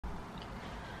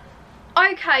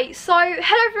Okay, so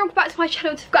hello everyone, welcome back to my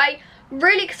channel. Today I've got a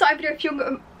really exciting video for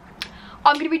you.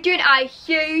 I'm going to be doing a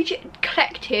huge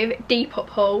collective Depop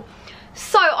haul.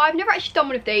 So I've never actually done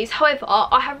one of these, however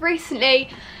I have recently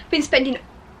been spending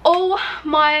all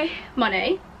my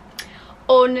money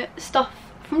on stuff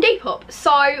from Depop.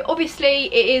 So obviously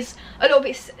it is, a lot of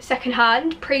it's second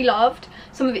hand, pre-loved,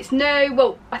 some of it's new.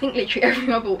 Well, I think literally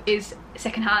everything I bought is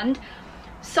second hand.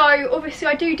 So obviously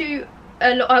I do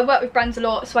a lot, I work with brands a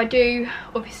lot, so I do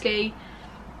obviously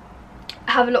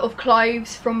have a lot of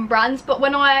clothes from brands, but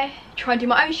when I try and do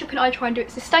my own shopping I try and do it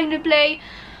sustainably,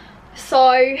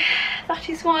 so that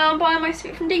is why I'm buying most of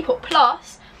it from Depop.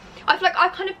 Plus I feel like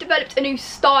I've kind of developed a new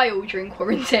style during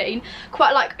quarantine,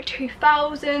 quite like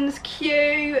 2000s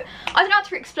cute. I don't know how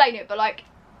to explain it, but like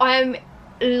I am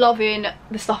loving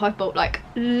the stuff I've bought, like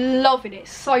loving it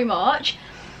so much.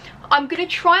 I'm going to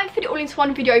try and fit it all into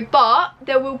one video, but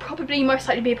there will probably most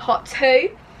likely be a part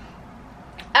 2.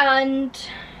 And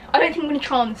I don't think I'm going to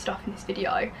try on the stuff in this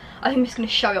video. I think I'm just going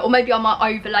to show it, or maybe I might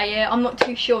overlay it. I'm not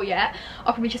too sure yet.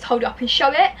 I'll probably just hold it up and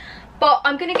show it. But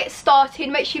I'm going to get started.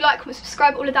 Make sure you like, comment,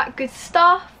 subscribe, all of that good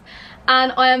stuff.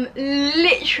 And I am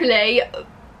literally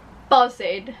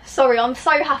buzzing. Sorry, I'm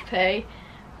so happy.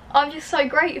 I'm just so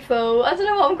grateful. I don't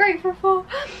know what I'm grateful for.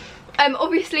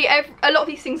 Obviously a lot of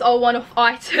these things are one-off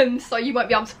items, so you won't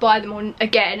be able to buy them on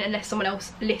again unless someone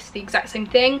else lists the exact same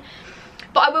thing.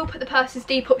 But I will put the person's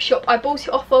Depop shop I bought it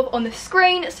off of on the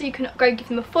screen, so you can go give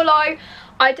them a follow.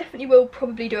 I definitely will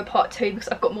probably do a part 2 because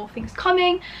I've got more things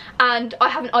coming, and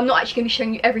I'm not actually going to be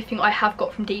showing you everything I have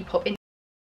got from Depop in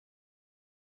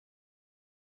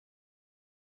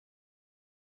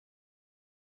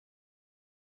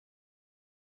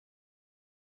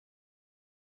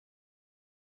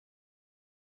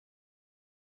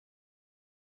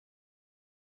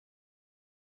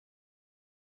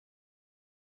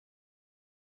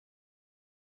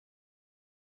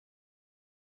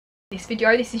this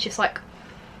video. This is just like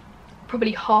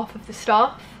probably half of the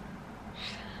stuff,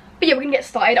 but yeah, we're gonna get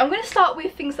started. I'm gonna start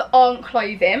with things that aren't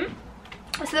clothing.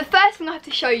 So the first thing I have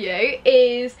to show you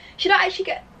is, should I actually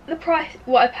get the price,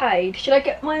 what I paid? Should I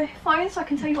get my phone so I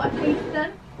can tell you what I paid for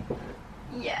them?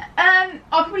 Yeah,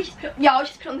 I'll probably just put, yeah, I'll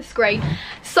just put it on the screen.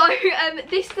 So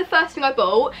this is the first thing I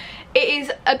bought. It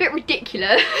is a bit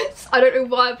ridiculous. I don't know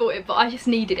why I bought it, but I just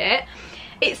needed it.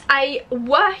 It's a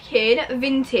working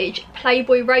vintage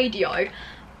Playboy radio.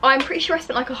 I'm pretty sure I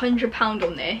spent like £100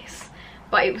 on this,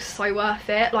 but it was so worth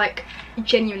it. Like,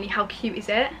 genuinely, how cute is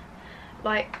it?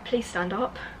 Like, please stand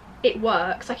up. It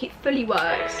works, like it fully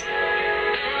works.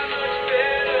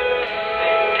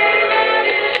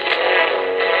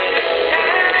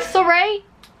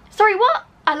 Sorry, what?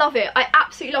 I love it. I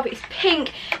absolutely love it. It's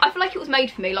pink. I feel like it was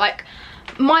made for me. Like,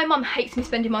 my mum hates me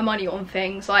spending my money on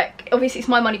things. Like, obviously it's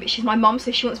my money, but she's my mum,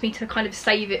 so she wants me to kind of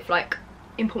save it for like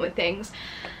important things.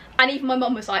 And even my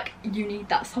mum was like, you need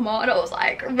that, Summer. And I was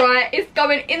like, right, it's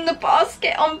going in the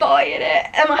basket, I'm buying it.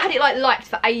 And I had it like liked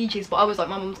for ages, but I was like,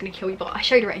 my mum's gonna kill you. But I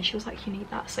showed her it and she was like, you need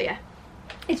that. So yeah,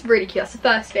 it's really cute. That's the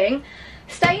first thing.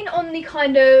 Staying on the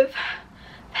kind of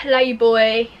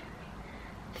Playboy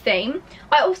theme,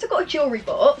 I also got a jewellery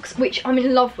box which I'm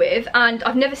in love with, and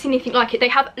I've never seen anything like it. They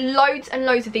have loads and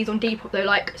loads of these on Depop though,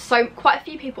 like, so quite a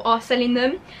few people are selling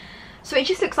them. So it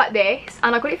just looks like this,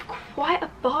 and I got it for quite a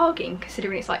bargain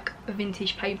considering it's like a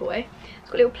vintage Playboy.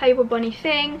 It's got a little Playboy bunny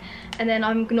thing, and then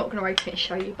I'm not going to open it and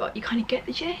show you, but you kind of get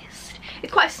the gist.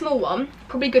 It's quite a small one,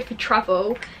 probably good for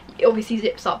travel. It obviously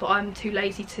zips up, but I'm too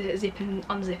lazy to zip and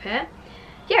unzip it.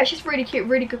 Yeah, it's just really cute,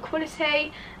 really good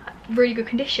quality, really good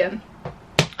condition.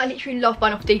 I literally love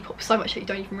buying off Depop so much that you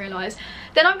don't even realise.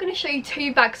 Then I'm going to show you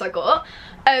 2 bags I got.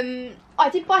 I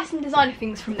did buy some designer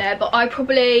things from there, but I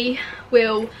probably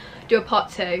will do a part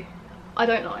 2. I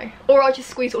don't know. Or I'll just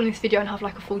squeeze it all in this video and have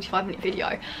like a 45-minute video.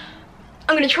 I'm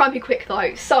going to try and be quick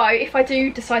though. So if I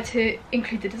do decide to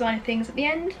include the designer things at the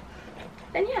end,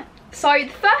 then yeah. So the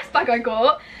first bag I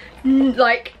got,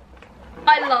 like,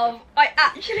 I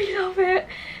actually love it.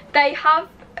 They have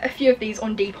a few of these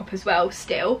on Depop as well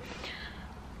still.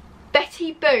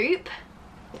 Betty Boop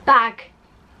bag.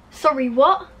 Sorry,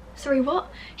 what?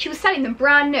 She was selling them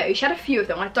brand new. She had a few of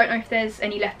them. I don't know if there's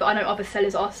any left, but I know other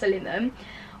sellers are selling them.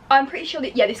 I'm pretty sure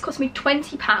that, yeah, this cost me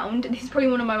 £20. This is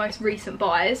probably one of my most recent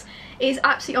buys. It is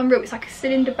absolutely unreal. It's like a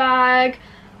cylinder bag.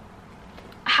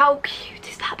 How cute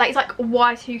is that? That is like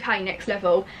Y2K next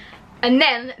level. And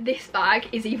then this bag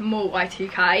is even more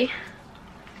Y2K.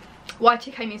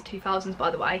 Y2K means 2000s, by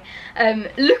the way.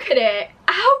 Look at it.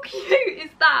 How cute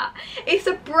is that? It's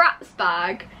a Bratz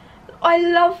bag. I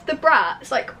love the Bratz.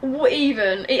 Like, what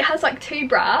even? It has like 2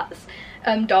 Bratz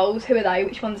dolls. Who are they?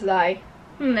 Which ones are they?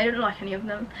 They don't like any of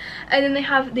them. And then they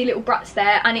have the little brats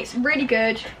there, and it's really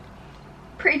good,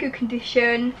 pretty good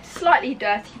condition, slightly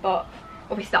dirty, but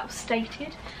obviously that was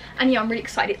stated. And yeah, I'm really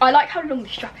excited. I like how long the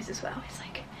strap is as well. It's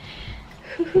like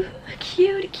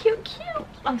cute, cute, cute.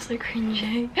 I'm so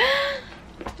cringy.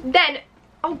 Then,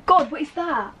 oh god, what is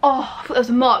that? Oh, I thought that was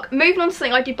a mark. Moving on to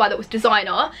something I did buy that was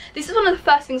designer. This is one of the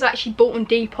first things I actually bought on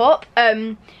Depop,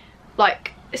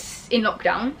 like in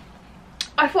lockdown.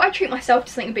 I thought I'd treat myself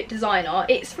to something a bit designer.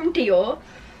 It's from Dior.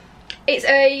 It's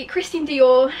a Christian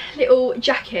Dior little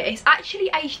jacket. It's actually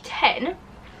age 10.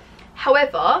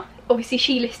 However, obviously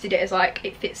she listed it as like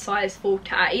it fits size 4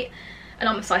 to 8. And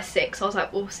I'm a size 6, so I was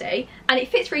like, we'll see. And it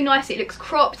fits really nicely. It looks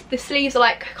cropped. The sleeves are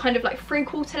like kind of like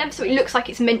 3/4 length, so it looks like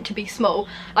it's meant to be small.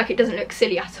 Like, it doesn't look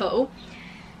silly at all.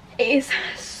 It is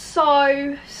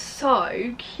so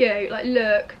cute. Like,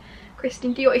 look,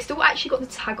 Christian Dior. It's still actually got the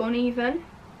tag on even.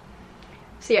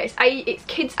 So yeah, it's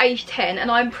kids age 10,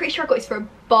 and I'm pretty sure I got this for a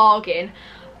bargain,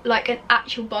 like an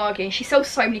actual bargain. She sells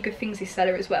so many good things, this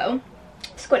seller, as well.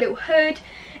 It's got a little hood.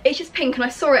 It's just pink, and I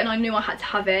saw it and I knew I had to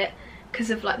have it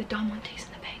because of like the diamonds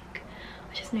and the pink.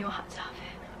 I just knew I had to have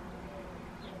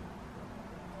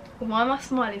it. Why am I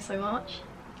smiling so much?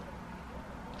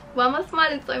 Why am I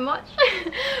smiling so much?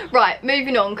 Right,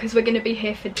 moving on, because we're going to be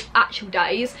here for actual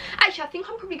days. Actually, I think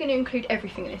I'm probably going to include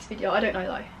everything in this video. I don't know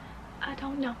though. I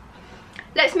don't know.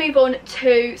 Let's move on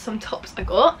to some tops I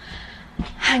got.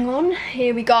 Hang on,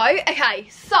 here we go. Okay,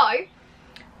 so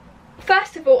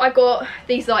first of all, I got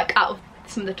these, like, out of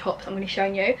some of the tops I'm going to be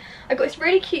showing you. I got this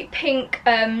really cute pink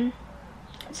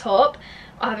top.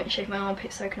 I haven't shaved my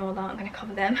armpits, so ignore that. I'm going to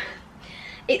cover them.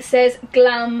 It says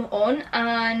Glam on,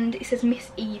 and it says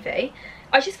Miss Evie.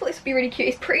 I just thought this would be really cute.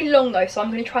 It's pretty long though, so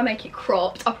I'm going to try and make it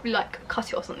cropped. I'll probably like cut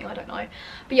it or something, I don't know.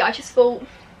 But yeah, I just thought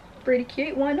really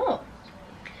cute, why not?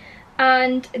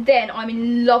 And then I'm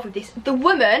in love with this. The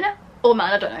woman, or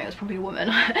man, I don't know, it was probably a woman.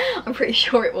 I'm pretty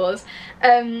sure it was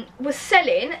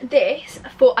selling this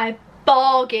for a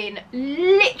bargain.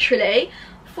 Literally,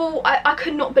 for I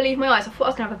could not believe my eyes. I thought I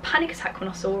was going to have a panic attack when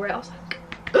I saw it. I was like,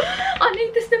 I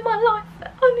need this in my life.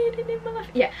 I need it in my life.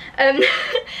 Yeah.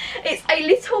 It's a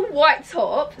little white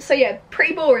top. So yeah,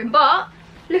 pretty boring, but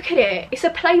look at it. It's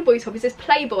a Playboy top. It says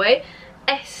Playboy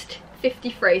Est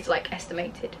 53. So like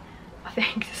estimated, I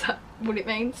think. Is that what it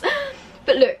means?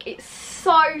 But look, it's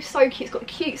so cute. It's got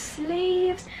cute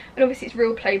sleeves, and obviously it's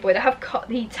real Playboy. They have cut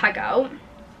the tag out,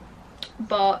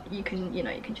 but you can, you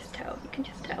know, you can just tell. You can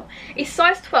just tell. It's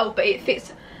size 12, but it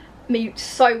fits me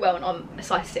so well, and I'm a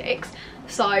size 6.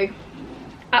 So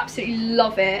absolutely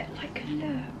love it. Like,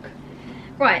 look.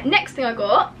 Right, next thing I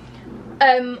got.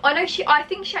 I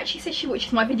think she actually said she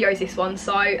watches my videos, this one.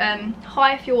 So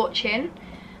hi if you're watching.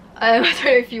 I don't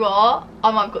know if you are.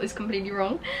 I might have got this completely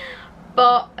wrong.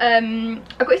 But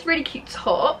I've got this really cute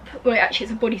top. Well, actually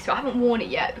it's a bodysuit. I haven't worn it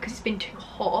yet because it's been too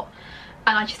hot,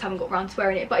 and I just haven't got around to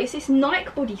wearing it. But it's this Nike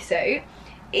bodysuit.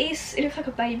 It looks like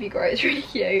a baby grow. It's really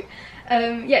cute.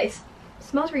 Yeah, it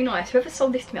smells really nice. Whoever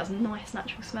sold this to me has a nice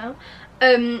natural smell.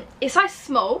 It's size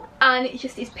small, and it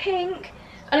just is pink,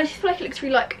 and I just feel like it looks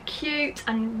really like cute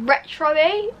and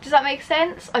retro-y. Does that make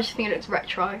sense? I just think it looks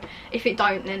retro. If it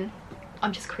don't, then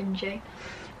I'm just cringy.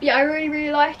 But yeah, I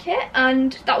really like it,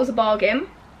 and that was a bargain.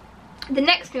 The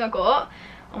next thing I got,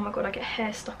 oh my god, I get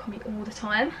hair stuck on me all the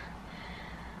time.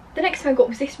 The next thing I got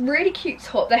was this really cute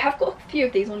top. They have got a few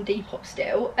of these on Depop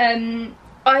still.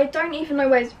 I don't even know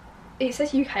where it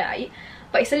says UK8,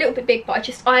 but it's a little bit big, but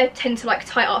I tend to like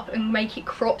tie it up and make it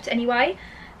cropped anyway.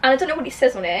 And I don't know what it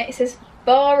says on it. It says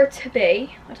Bara to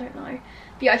be, I don't know.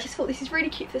 But yeah, I just thought this is really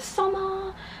cute for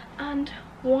summer, and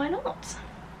why not?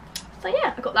 So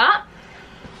yeah, I got that.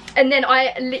 And then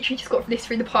I literally just got this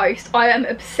through the post. I am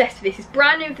obsessed with this. It's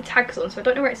brand new with the tags on, so I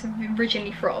don't know where it's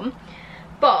originally from,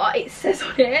 but it says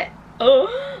on it,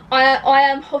 oh, I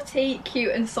am hottie,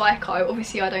 cute and psycho.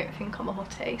 Obviously I don't think I'm a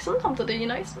hottie. Sometimes I do, you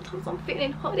know, sometimes I'm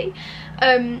feeling hottie.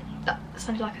 That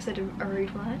sounded like I said a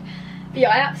rude word. But yeah,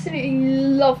 I absolutely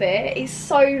love it. It's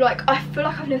so like, I feel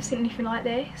like I've never seen anything like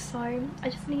this, so I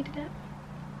just needed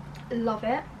it. Love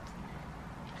it.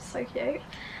 So cute.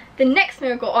 The next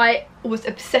thing I got, I was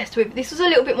obsessed with. This was a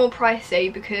little bit more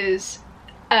pricey because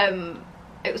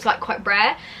it was like quite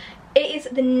rare. It is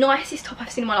the nicest top I've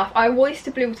seen in my life. I wore this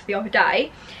to Bluewater the other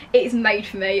day. It is made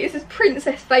for me. It's this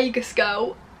Princess Vegas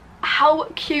girl. How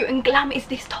cute and glam is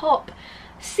this top?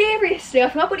 Seriously, I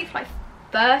think I bought it for like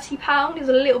 £30. It was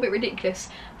a little bit ridiculous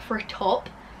for a top,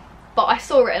 but I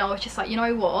saw it and I was just like, you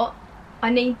know what? I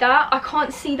need that. I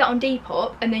can't see that on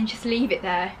Depop and then just leave it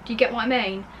there. Do you get what I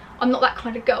mean? I'm not that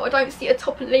kind of girl. I don't see a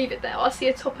top and leave it there. I see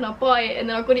a top and I buy it, and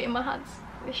then I've got it in my hands.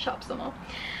 It shuts them off.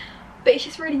 but it's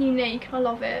just really unique and I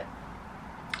love it.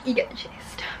 You get the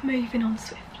gist. Moving on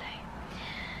swiftly.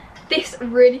 This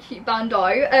really cute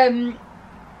bandeau.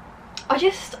 I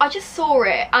just saw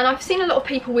it and I've seen a lot of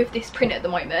people with this print at the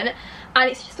moment, and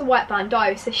it's just a white bandeau.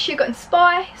 It says sugar and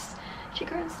spice.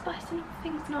 Sugar and spice and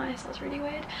things nice. That's really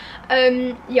weird.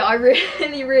 Yeah, I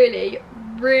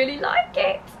really like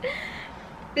it.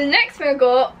 The next thing I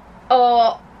got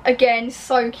are, again,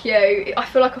 so cute. I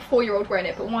feel like a 4-year-old wearing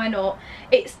it, but why not?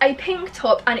 It's a pink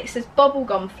top and it says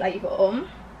bubblegum flavour on.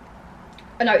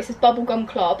 Oh no, it says bubblegum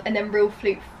club and then real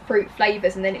fruit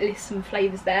flavours, and then it lists some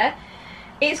flavours there.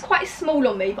 It's quite small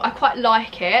on me, but I quite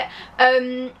like it.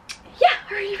 Yeah,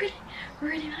 I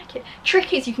really like it.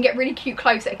 Trick is you can get really cute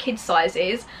clothes that are kids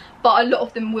sizes, but a lot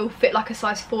of them will fit like a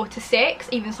size 4 to 6,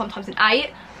 even sometimes an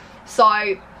 8.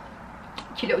 So,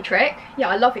 cute little trick. Yeah,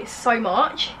 I love it so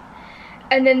much.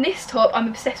 And then this top I'm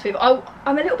obsessed with.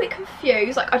 I'm a little bit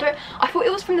confused. Like, I thought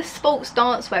it was from the sports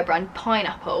dancewear brand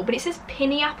Pineapple, but it says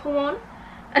Pinny Apple on.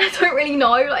 And I don't really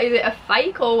know, like, is it a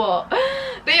fake or what?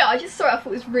 But yeah, I just saw it, I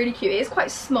thought it was really cute. It is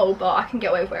quite small, but I can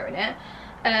get away with wearing it.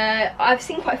 I've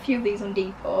seen quite a few of these on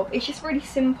Depop. It's just really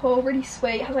simple, really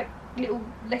sweet. It has like little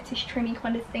lettuce trimmy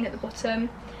kind of thing at the bottom.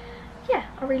 Yeah,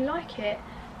 I really like it.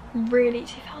 Really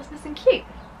 2000s and cute.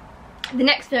 The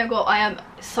next thing I got, I am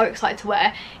so excited to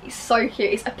wear. It's so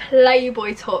cute. It's a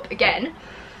Playboy top again.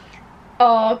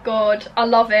 Oh god, I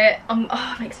love it.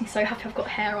 Oh, it makes me so happy I've got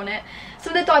hair on it.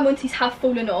 Some of the diamantes have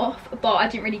fallen off, but I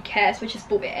didn't really care, so I just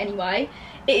bought it anyway.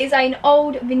 It is an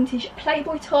old vintage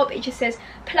Playboy top. It just says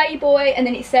Playboy, and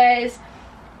then it says,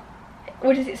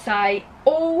 what does it say?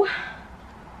 All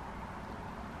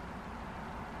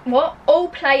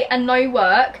play and no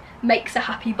work makes a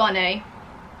happy bunny.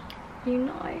 You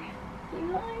know.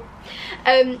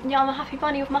 Yeah, I'm a happy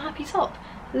bunny with my happy top.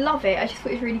 Love it. I just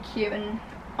thought it was really cute and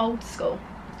old school.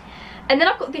 And then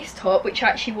I've got this top, which I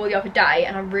actually wore the other day,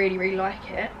 and I really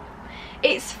like it.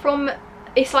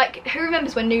 It's like, who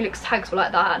remembers when New Looks tags were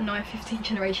like that, 915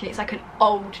 generation? It's like an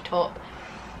old top.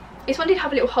 This one did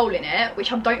have a little hole in it,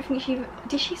 which I don't think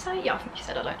did she say? Yeah, I think she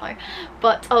said, I don't know.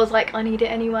 But I was like, I need it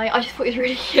anyway. I just thought it was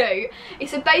really cute.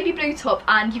 It's a baby blue top,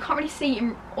 and you can't really see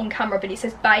it on camera, but it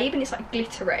says babe, and it's like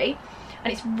glittery.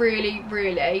 And it's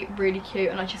really cute,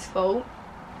 and I just thought,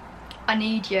 I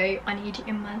need you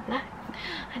in my life.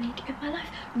 I need you in my life.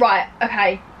 Right,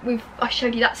 okay, I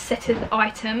showed you that set of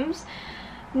items.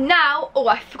 Now, oh,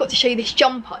 I forgot to show you this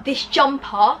jumper. This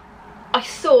jumper, I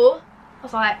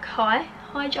was like, hi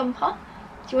jumper,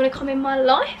 do you want to come in my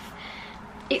life?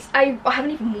 I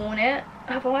haven't even worn it,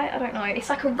 have I? I don't know. It's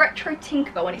like a retro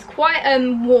Tinkerbell, and it's quite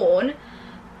worn,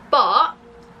 but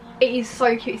it is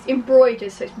so cute. It's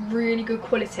embroidered, so it's really good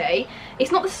quality.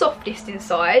 It's not the softest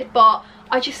inside, but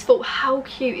I just thought, how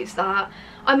cute is that?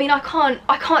 I mean, I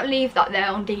can't leave that there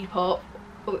on Depop.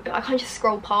 I can't just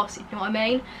scroll past it, you know what I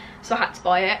mean? So I had to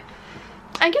buy it.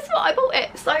 And guess what? I bought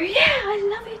it. So yeah,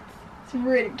 I love it. It's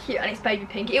really cute, and it's baby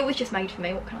pink. It was just made for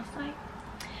me, what can I say?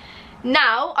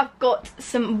 Now I've got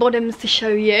some bottoms to show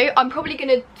you. I'm probably going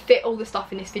to fit all the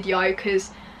stuff in this video because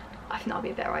I think that'll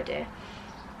be a better idea.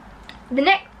 The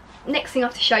next thing I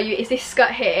have to show you is this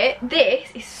skirt here. This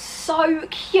is so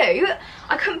cute.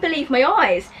 I couldn't believe my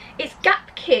eyes. It's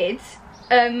Gap Kids.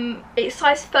 It's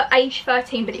size for age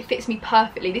 13, but it fits me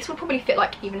perfectly. This will probably fit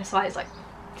like even a size like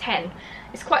 10.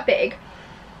 It's quite big.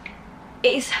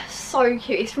 It is so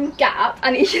cute. It's from Gap,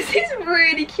 and it's just this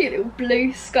really cute little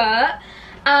blue skirt.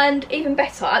 And even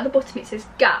better, at the bottom it says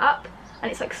Gap,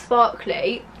 and it's like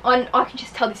sparkly. And I can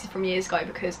just tell this is from years ago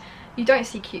because you don't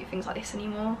see cute things like this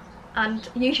anymore. And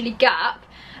usually Gap,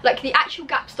 like the actual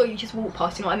Gap store you just walk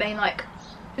past, you know what I mean? Like,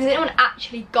 does anyone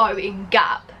actually go in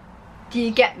Gap? Do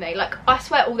you get me? Like, I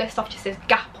swear all their stuff just says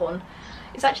Gap on.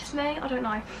 Is that just me? I don't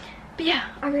know. But yeah,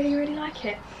 I really like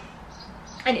it.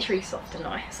 And it's really soft and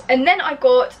nice. And then I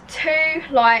got two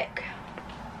like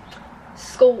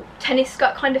school tennis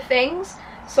skirt kind of things.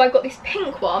 So I got this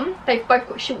pink one. They've both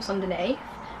got shorts underneath.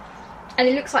 And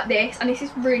it looks like this, and this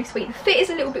is really sweet. The fit is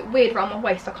a little bit weird around my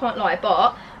waist, I can't lie,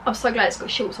 but I'm so glad it's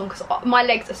got shorts on because my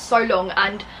legs are so long,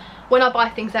 and when I buy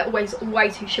things they're always way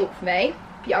too short for me.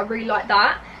 But yeah, I really like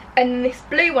that. And this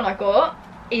blue one I got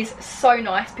is so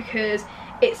nice because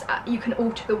it's you can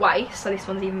alter the waist, so this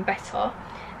one's even better.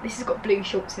 This has got blue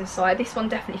shorts inside. This one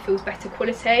definitely feels better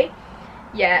quality.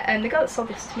 Yeah, and the girl that sold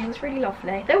this to me was really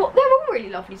lovely. They're all really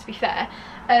lovely, to be fair.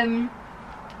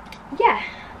 Yeah,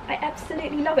 I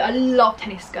absolutely love it. I love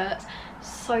tennis skirts.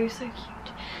 So cute.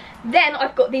 Then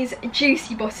I've got these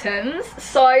juicy bottoms.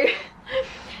 So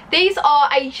these are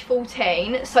age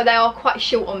 14, so they are quite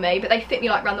short on me, but they fit me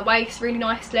like around the waist really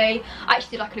nicely. I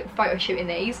actually did like a little photo shoot in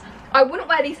these. I wouldn't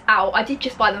wear these out. I did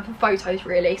just buy them for photos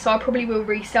really, so I probably will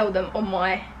resell them on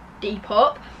my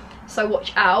Depop, so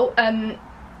watch out.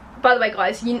 By the way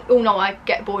guys, you all know I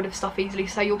get bored of stuff easily,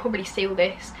 so you'll probably see all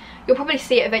this. You'll probably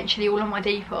see it eventually all on my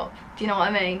Depop. Do you know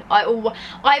what I mean? I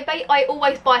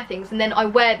always buy things and then I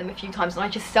wear them a few times and I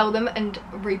just sell them and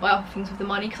rebuy other things with the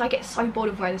money because I get so bored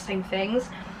of wearing the same things.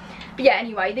 But yeah,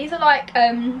 anyway, these are like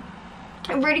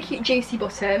really cute juicy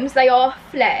bottoms. They are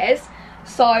flares,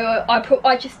 so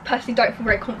I just personally don't feel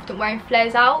very confident wearing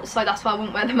flares out, so that's why I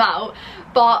wouldn't wear them out.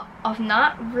 But other than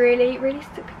that, really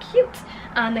super cute,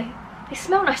 and they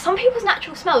smell nice. Some people's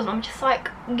natural smells and I'm just like,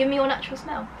 give me your natural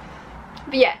smell.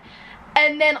 But yeah,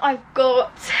 and then I've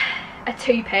got a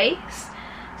two-piece.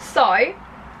 So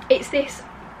it's this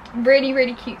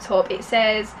really cute top. It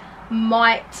says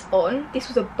Might on. This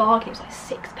was a bargain. It was like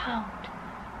 £6,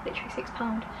 literally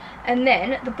 £6. And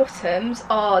then the bottoms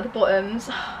are the bottoms.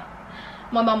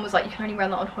 My mum was like, you can only wear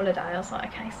that on holiday. I was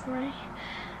like, okay, sorry.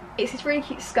 It's this really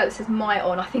cute skirt that says Might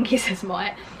on. I think it says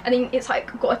Might. I think it's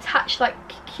like got attached like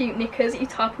cute knickers that you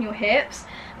tie up on your hips.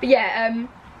 But yeah,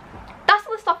 that's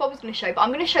all the stuff I was going to show, but I'm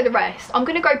going to show the rest. I'm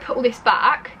going to go put all this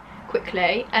back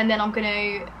quickly, and then I'm going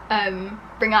to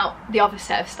bring out the other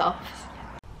set of stuff.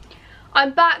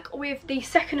 I'm back with the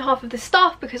second half of the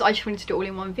stuff because I just wanted to do it all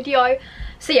in one video.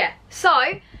 So yeah, so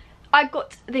I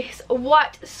got this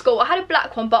white skull. I had a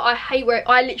black one, but I hate wearing,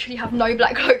 I literally have no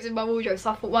black clothes in my wardrobe,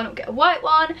 so I thought why not get a white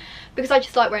one, because I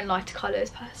just like wearing lighter colours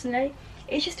personally.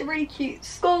 It's just a really cute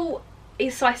skull.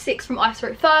 It's size 6 from I saw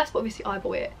it first, but obviously I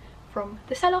bought it from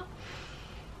the seller.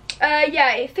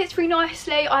 Yeah, it fits really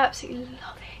nicely. I absolutely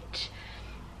love it.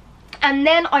 And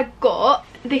then I got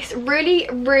this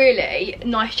really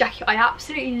nice jacket. I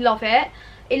absolutely love it.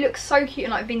 It looks so cute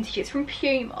and like vintage. It's from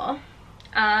Puma,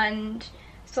 and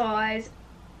size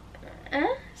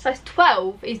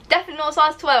 12. It's definitely not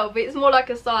size 12. It's more like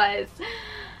a size,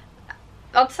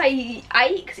 I'd say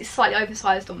 8, because it's slightly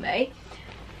oversized on me.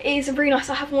 It's really nice.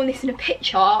 I have worn this in a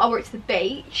picture. I wore it to the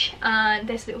beach, and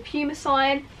there's a little Puma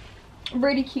sign.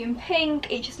 Really cute and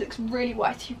pink. It just looks really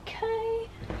Y2K.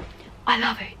 I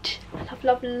love it. I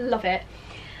love it.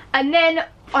 And then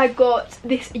I got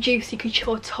this Juicy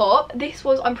Couture top. This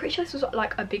was, I'm pretty sure this was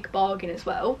like a big bargain as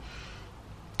well,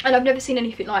 and I've never seen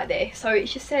anything like this. So it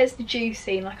just says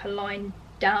Juicy in like a line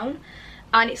down,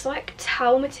 and it's like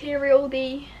towel material,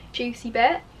 the juicy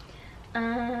bit,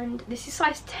 and this is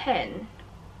size 10.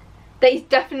 That is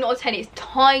definitely not a 10. It's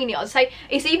tiny. I'd say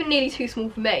it's even nearly too small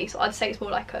for me, so I'd say it's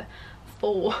more like a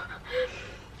 4.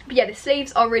 But yeah, the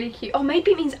sleeves are really cute. Oh,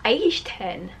 maybe it means age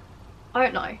 10. I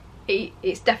don't know.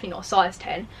 It's definitely not a size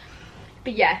 10.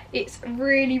 But yeah, it's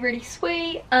really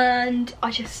sweet, and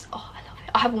I just, oh, I love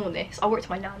it. I have worn this. I wore it to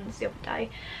my nan's the other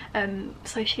day.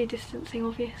 Social distancing,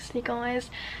 obviously,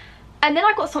 guys. And then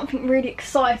I got something really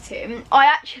exciting. I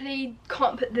actually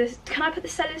can't put this, can I put the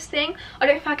seller's thing? I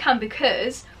don't think I can,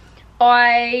 because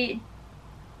I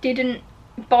didn't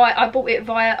buy, I bought it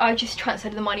via, I just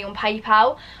transferred the money on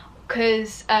PayPal,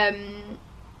 because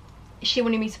she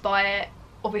wanted me to buy it,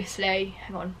 obviously.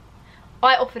 Hang on,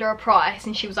 I offered her a price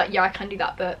and she was like, yeah, I can do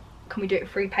that, but can we do it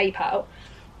through PayPal?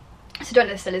 So don't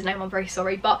know the seller's name, I'm very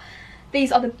sorry, but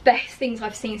these are the best things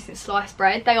I've seen since sliced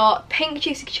bread. They are pink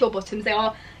Juicy Couture bottoms. They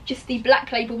are just the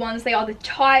black label ones. They are the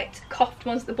tight cuffed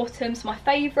ones at the bottom, so my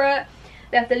favourite.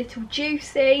 They have the little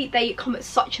juicy. They come at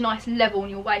such a nice level on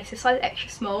your waist. They're size extra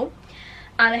small.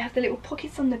 And they have the little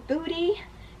pockets on the booty.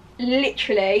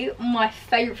 Literally my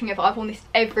favourite thing ever. I've worn this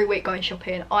every week going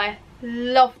shopping. I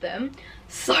love them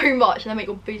so much, and they make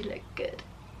your booty look good.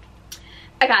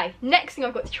 Okay, next thing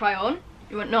I've got to try on.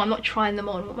 No, I'm not trying them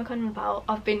on. What am I going on about?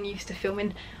 I've been used to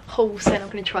filming hauls, and I'm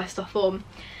going to try stuff on.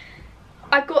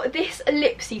 I've got this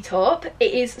Lipsy top.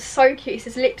 It is so cute. It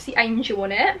says Lipsy Angel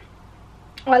on it.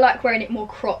 I like wearing it more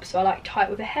cropped, so I like tie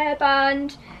it with a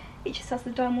hairband. It just has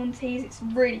the diamantes. It's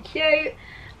really cute.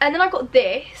 And then I got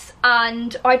this,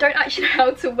 and I don't actually know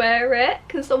how to wear it.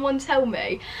 Can someone tell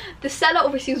me? The seller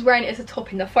obviously was wearing it as a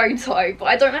top in the photo, but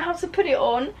I don't know how to put it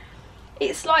on.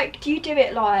 It's like, do you do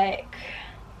it like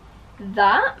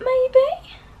that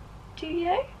maybe? Do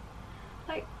you?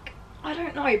 Like, I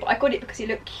don't know, but I got it because it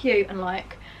looked cute and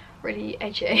like really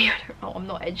edgy. I don't know, I'm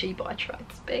not edgy, but I tried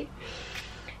to be.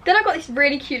 Then I got this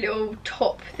really cute little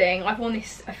top thing. I've worn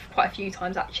this quite a few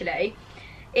times actually.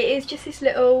 It is just this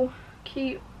little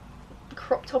cute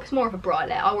crop top. It's more of a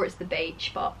bralette. I wore it to the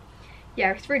beach, but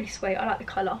yeah, it's really sweet. I like the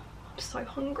colour. I'm so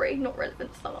hungry. Not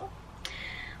relevant summer.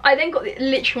 I then got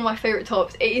literally one of my favourite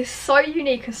tops. It is so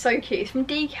unique and so cute. It's from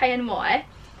DKNY,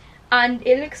 and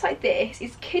it looks like this.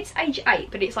 It's kids age 8,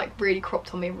 but it's like really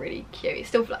cropped on me and really cute. It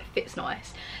still like fits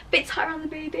nice. Bit tight around the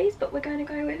boobies, but we're going to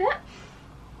go with it.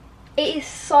 It is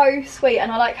so sweet,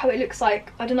 and I like how it looks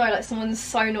like, I don't know, like someone's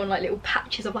sewn on like little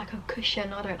patches of like a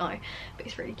cushion, I don't know, but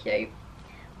it's really cute.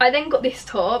 I then got this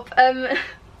top.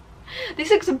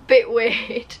 This looks a bit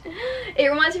weird. It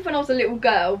reminds me of when I was a little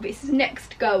girl, but it's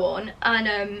next to go on,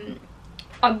 and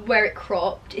I wear it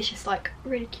cropped. It's just like a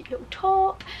really cute little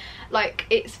top, like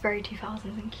it's very 2000s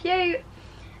and cute.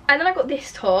 And then I got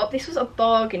this top. This was a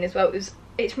bargain as well.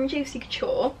 It's from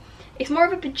Y2K. It's more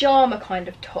of a pyjama kind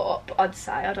of top, I'd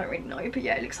say. I don't really know, but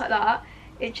yeah, it looks like that.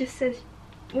 It just says,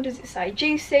 what does it say?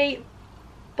 Juicy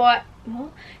by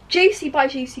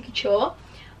Y2K.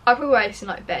 I probably wear this in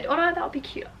like bed. Oh no, that would be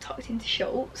cute, like, tucked into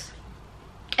shorts.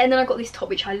 And then I got this top,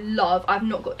 which I love. I've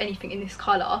not got anything in this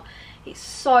colour. It's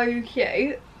so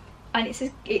cute, and it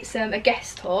says it's a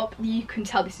Guess top. You can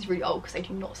tell this is really old because they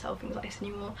do not sell things like this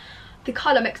anymore. The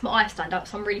colour makes my eyes stand out,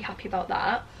 so I'm really happy about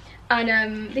that.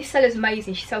 And this seller's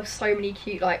amazing. She sells so many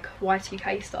cute like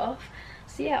Y2K stuff.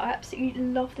 So yeah, I absolutely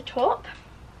love the top.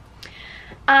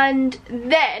 And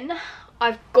then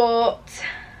I've got,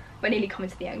 we're nearly coming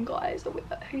to the end, guys.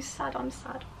 Who's sad? I'm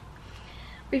sad.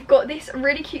 We've got this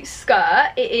really cute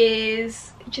skirt. It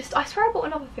is just, I swear I bought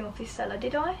another thing off this seller.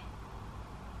 Did I?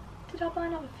 Did I buy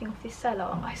another thing off this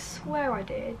seller? I swear I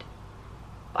did,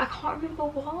 but I can't remember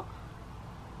what.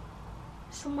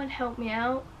 Someone help me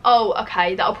out. Oh,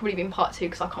 okay, that'll probably be in part 2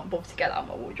 because I can't bother to get that out of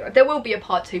my wardrobe. There will be a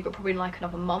part 2, but probably in like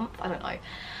another month. I don't know.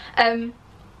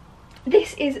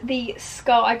 This is the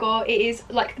skirt I got. It is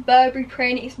like the Burberry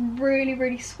print. It's really,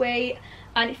 really sweet,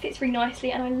 and it fits really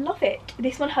nicely, and I love it.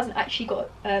 This one hasn't actually got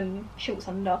shorts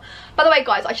under. By the way,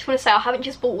 guys, I just want to say I haven't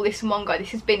just bought all this in one go.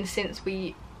 This has been since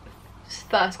we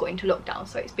first got into lockdown,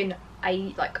 so it's been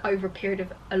over a period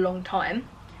of a long time.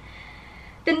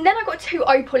 Then I got 2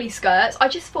 O-poly skirts. I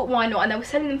just thought, why not? And they were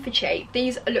selling them for cheap.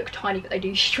 These look tiny, but they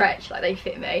do stretch, like they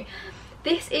fit me.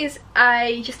 This is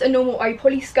just a normal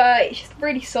O-poly skirt. It's just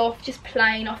really soft, just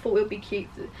plain. I thought it would be cute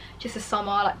for just a summer,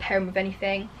 like pairing with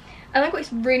anything. And I got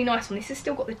this really nice one. This has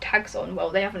still got the tags on. Well,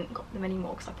 they haven't got them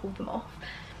anymore because I pulled them off.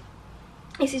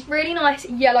 It's this really nice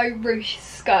yellow ruche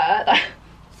skirt.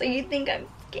 So you think I'm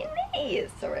skinny?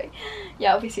 Sorry.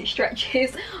 Yeah, obviously it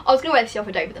stretches. I was gonna wear this the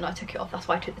other day, but then I took it off. That's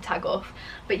why I took the tag off.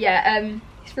 But yeah,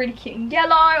 it's really cute and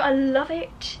yellow. I love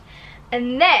it.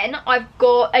 And then I've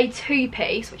got a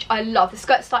 2-piece, which I love. The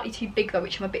skirt's slightly too big though,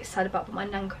 which I'm a bit sad about, but my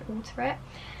nan could alter it.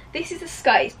 This is a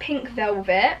skirt. It's pink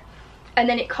velvet, and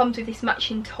then it comes with this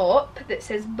matching top that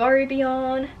says Barbie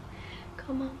on.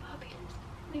 Come on, Barbie,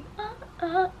 let's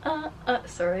move.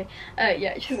 Sorry.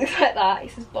 Yeah, it just looks like that.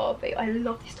 It says Barbie. I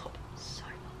love this top so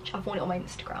much. I've worn it on my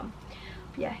Instagram.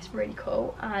 But yeah, it's really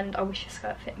cool, and I wish the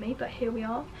skirt fit me, but here we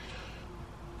are.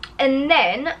 And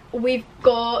then we've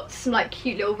got some like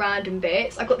cute little random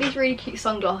bits. I got these really cute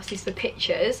sunglasses for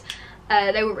pictures.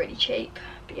 They were really cheap,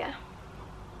 but yeah.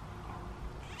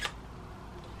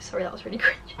 Sorry, that was really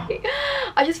cringy.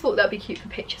 I just thought that'd be cute for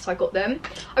pictures, so I got them.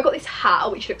 I got this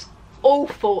hat, which looks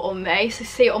awful on me, so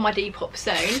see it on my Depop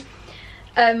soon.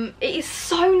 It is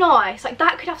so nice. Like,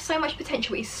 that could have so much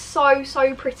potential. It's so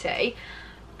pretty,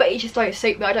 but it just don't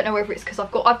suit me. I don't know whether it's because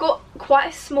I've got quite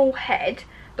a small head,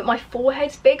 but my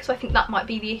forehead's big, so I think that might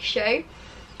be the issue.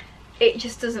 It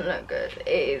just doesn't look good.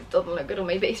 It doesn't look good on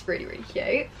me, but it's really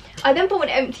cute. I then bought an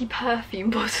empty perfume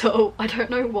bottle. I don't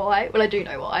know why. Well, I do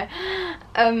know why.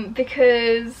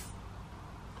 Because,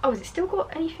 oh, has it still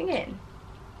got anything in?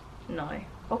 No.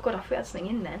 Oh god, I thought it had something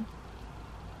in then.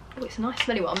 Oh, it's a nice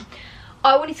smelly one.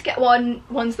 I wanted to get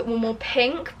ones that were more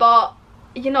pink, but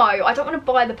you know, I don't want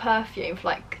to buy the perfume for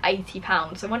like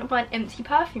 £80, so I want to buy an empty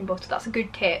perfume bottle. That's a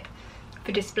good tip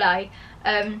for display.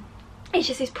 It's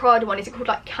just this Prada one. Is it called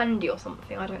like Candy or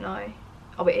something? I don't know.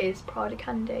 Oh, it is Prada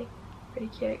Candy. Really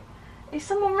cute. Is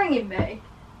someone ringing me?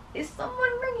 Is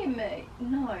someone ringing me?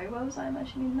 No, where was I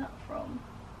imagining that from?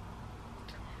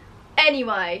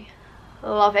 Anyway,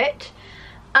 love it.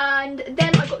 And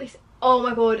then I got this, oh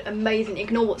my god, amazing.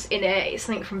 Ignore what's in it. It's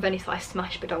something from Venice that I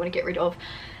smashed but don't want to get rid of.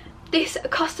 This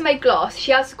custom made glass.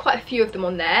 She has quite a few of them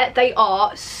on there. They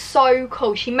are so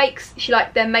cool.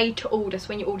 They're made to order, so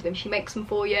when you order them she makes them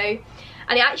for you,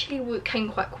 and it actually came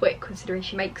quite quick considering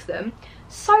she makes them.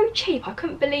 So cheap, I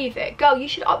couldn't believe it. Girl, you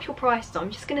should up your prices.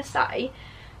 I'm just gonna say,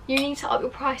 you need to up your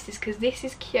prices because this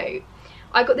is cute.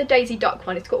 I got the Daisy Duck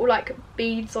one. It's got all like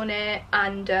beads on it,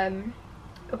 and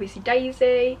obviously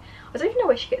Daisy. I don't even know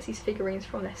where she gets these figurines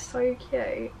from. They're so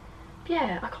cute.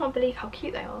 Yeah, I can't believe how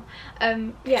cute they are.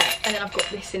 Yeah, and then I've got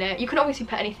this in it. You can obviously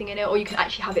put anything in it, or you can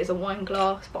actually have it as a wine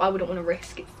glass, but I wouldn't want to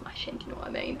risk it smashing, do you know what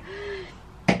I mean?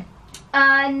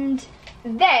 And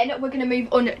then we're going to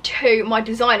move on to my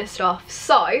designer stuff.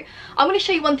 So I'm going to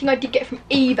show you one thing I did get from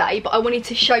eBay, but I wanted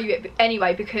to show you it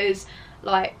anyway because,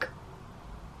 like,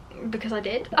 because I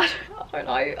did. I don't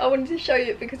know. I wanted to show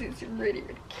you it because it's really,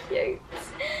 really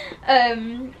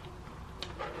cute.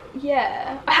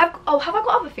 Yeah, I have. Oh, have I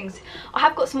got other things? I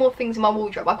have got some more things in my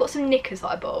wardrobe. I've got some knickers that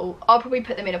I bought. I'll probably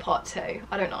put them in a part 2.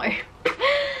 I don't know.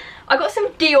 I got some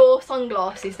Dior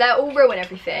sunglasses. They're all real and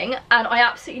everything, and I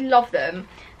absolutely love them.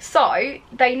 So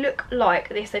they look like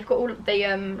this. They've got all of the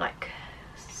like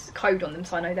code on them,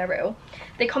 so I know they're real.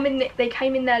 They come in. They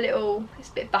came in their little. It's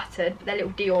a bit battered, but their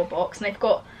little Dior box, and they've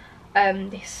got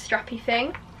this strappy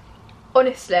thing.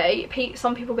 Honestly,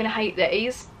 some people are gonna hate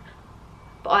these,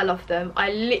 but I love them.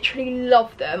 I literally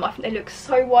love them. I think they look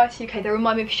so Y2K. They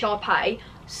remind me of Sharpay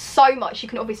so much. You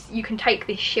can take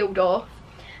this shield off,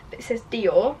 but it says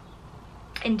Dior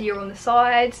and Dior on the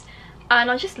sides,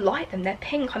 and I just like them. They're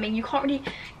pink. I mean, you can't really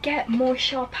get more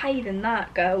Sharpay than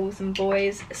that, girls and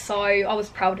boys. So I was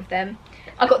proud of them.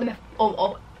 I got them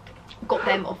off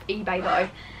eBay though.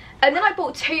 And then I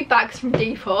bought 2 bags from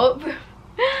Depop.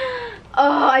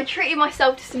 Oh, I treated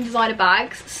myself to some designer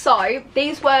bags. So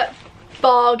these were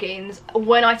bargains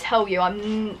when I tell you.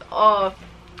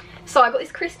 So I got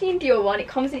this Christian Dior one. It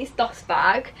comes in its dust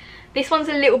bag. This one's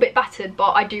a little bit battered,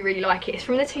 but I do really like it. It's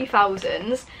from the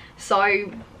 2000s, so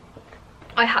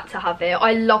I had to have it.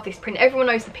 I love this print. Everyone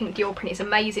knows the pink Dior print is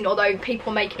amazing, although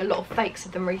people are making a lot of fakes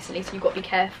of them recently, so you've got to be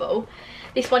careful.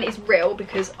 This one is real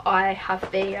because I have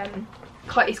the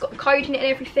it's got the code in it and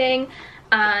everything,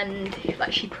 and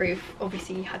like she proved,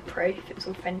 obviously you had proof it was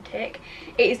authentic.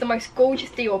 It is the most gorgeous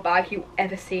Dior bag you'll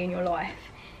ever see in your life.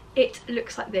 It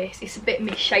looks like this. It's a bit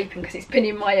misshapen because it's been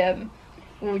in my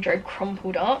wardrobe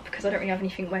crumpled up because I don't really have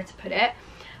anything where to put it,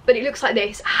 but it looks like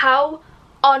this. How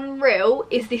unreal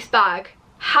is this bag?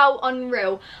 How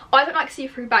unreal. I don't like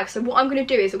see-through bags, so what I'm going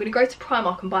to do is I'm going to go to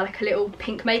Primark and buy like a little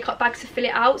pink makeup bag to fill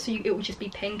it out, so it will just be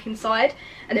pink inside,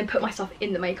 and then put my stuff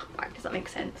in the makeup bag. Does that make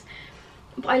sense?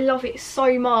 But I love it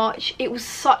so much. It was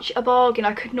such a bargain.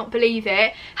 I could not believe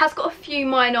it. Has got a few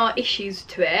minor issues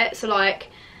to it, so like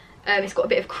it's got a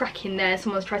bit of crack in there.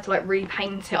 Someone's tried to like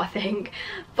repaint it, I think,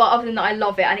 but other than that I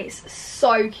love it, and it's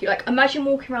so cute. Like, imagine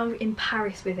walking around in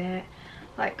Paris with it.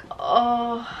 Like,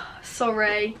 oh,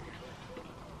 sorry,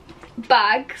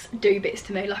 bags do bits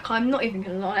to me. Like, I'm not even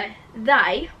gonna lie,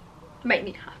 they make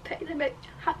me happy. They make me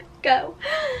a happy girl.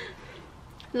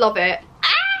 Love it.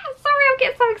 Sorry, I'm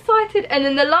getting so excited. And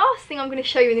then the last thing I'm going to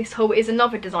show you in this haul is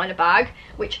another designer bag,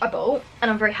 which I bought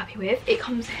and I'm very happy with. It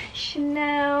comes in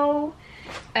Chanel.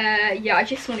 Yeah, I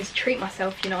just wanted to treat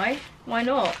myself, you know, why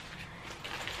not?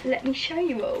 Let me show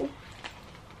you all.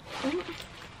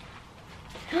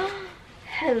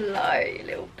 Hello,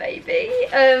 little baby.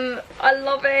 I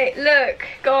love it. Look,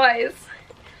 guys,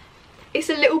 it's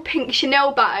a little pink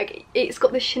Chanel bag. It's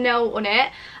got the Chanel on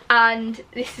it, and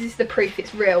this is the proof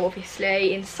it's real,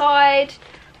 obviously. Inside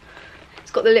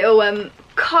it's got the little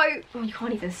code. Oh, you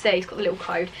can't even see, it's got the little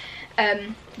code.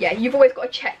 Yeah, you've always got to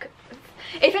check.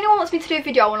 If anyone wants me to do a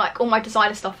video on like all my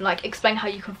designer stuff and like explain how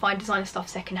you can find designer stuff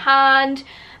second hand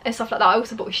and stuff like that. I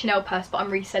also bought a Chanel purse, but I'm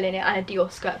reselling it, and a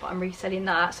Dior skirt, but I'm reselling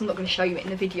that, so I'm not going to show you it in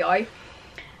the video.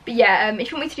 But yeah,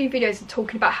 if you want me to do videos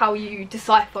talking about how you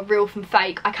decipher real from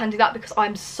fake, I can do that because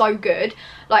I'm so good.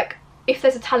 Like, if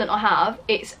there's a talent I have,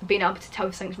 it's being able to tell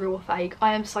if something's real or fake.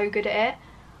 I am so good at it.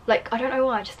 Like, I don't know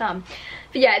why, I just am.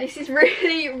 But yeah, this is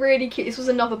really, really cute. This was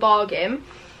another bargain.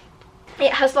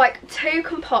 It has like 2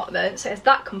 compartments, so it's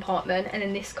that compartment and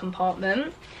then this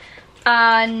compartment,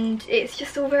 and it's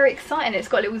just all very exciting. It's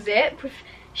got a little zip with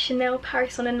Chanel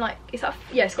Paris on, and like, is that,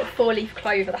 yeah, it's got 4-leaf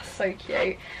clover. That's so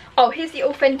cute. Oh, here's the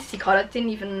authenticity card. I didn't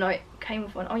even know it came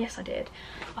with one. Oh yes, I did.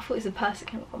 I thought it was a purse that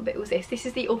came with one, but it was this. This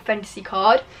is the authenticity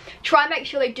card. Try and make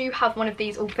sure they do have one of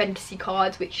these authenticity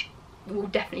cards, which will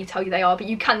definitely tell you they are, but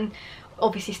you can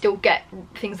obviously still get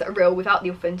things that are real without the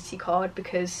authenticity card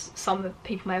because some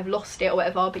people may have lost it or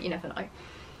whatever, but you never know. But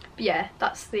yeah,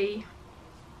 that's the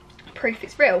proof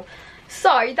it's real.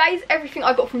 So that is everything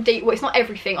I got from Depop. Well, it's not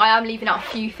everything. I am leaving out a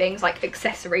few things, like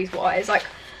accessories wise. Like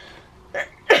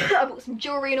I bought some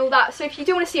jewellery and all that. So if you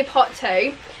do want to see a part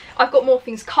 2, I've got more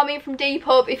things coming from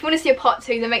Depop. If you want to see a part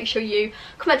 2, then make sure you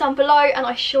comment down below, and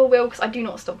I sure will, because I do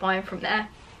not stop buying from there.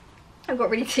 I've got a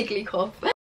really tickly cough.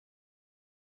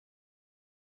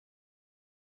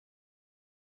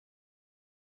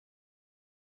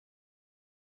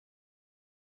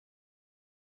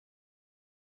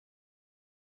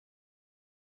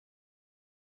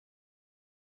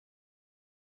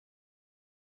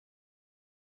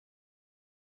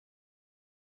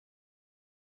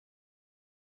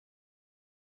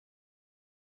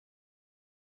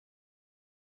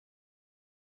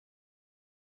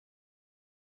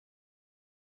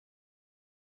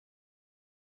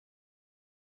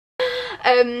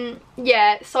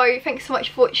 Yeah, so thanks so much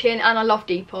for watching, and I love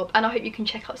Depop, and I hope you can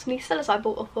check out some of these sellers I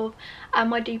bought off of, and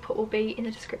my Depop will be in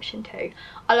the description too.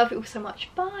 I love it all so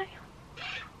much. Bye.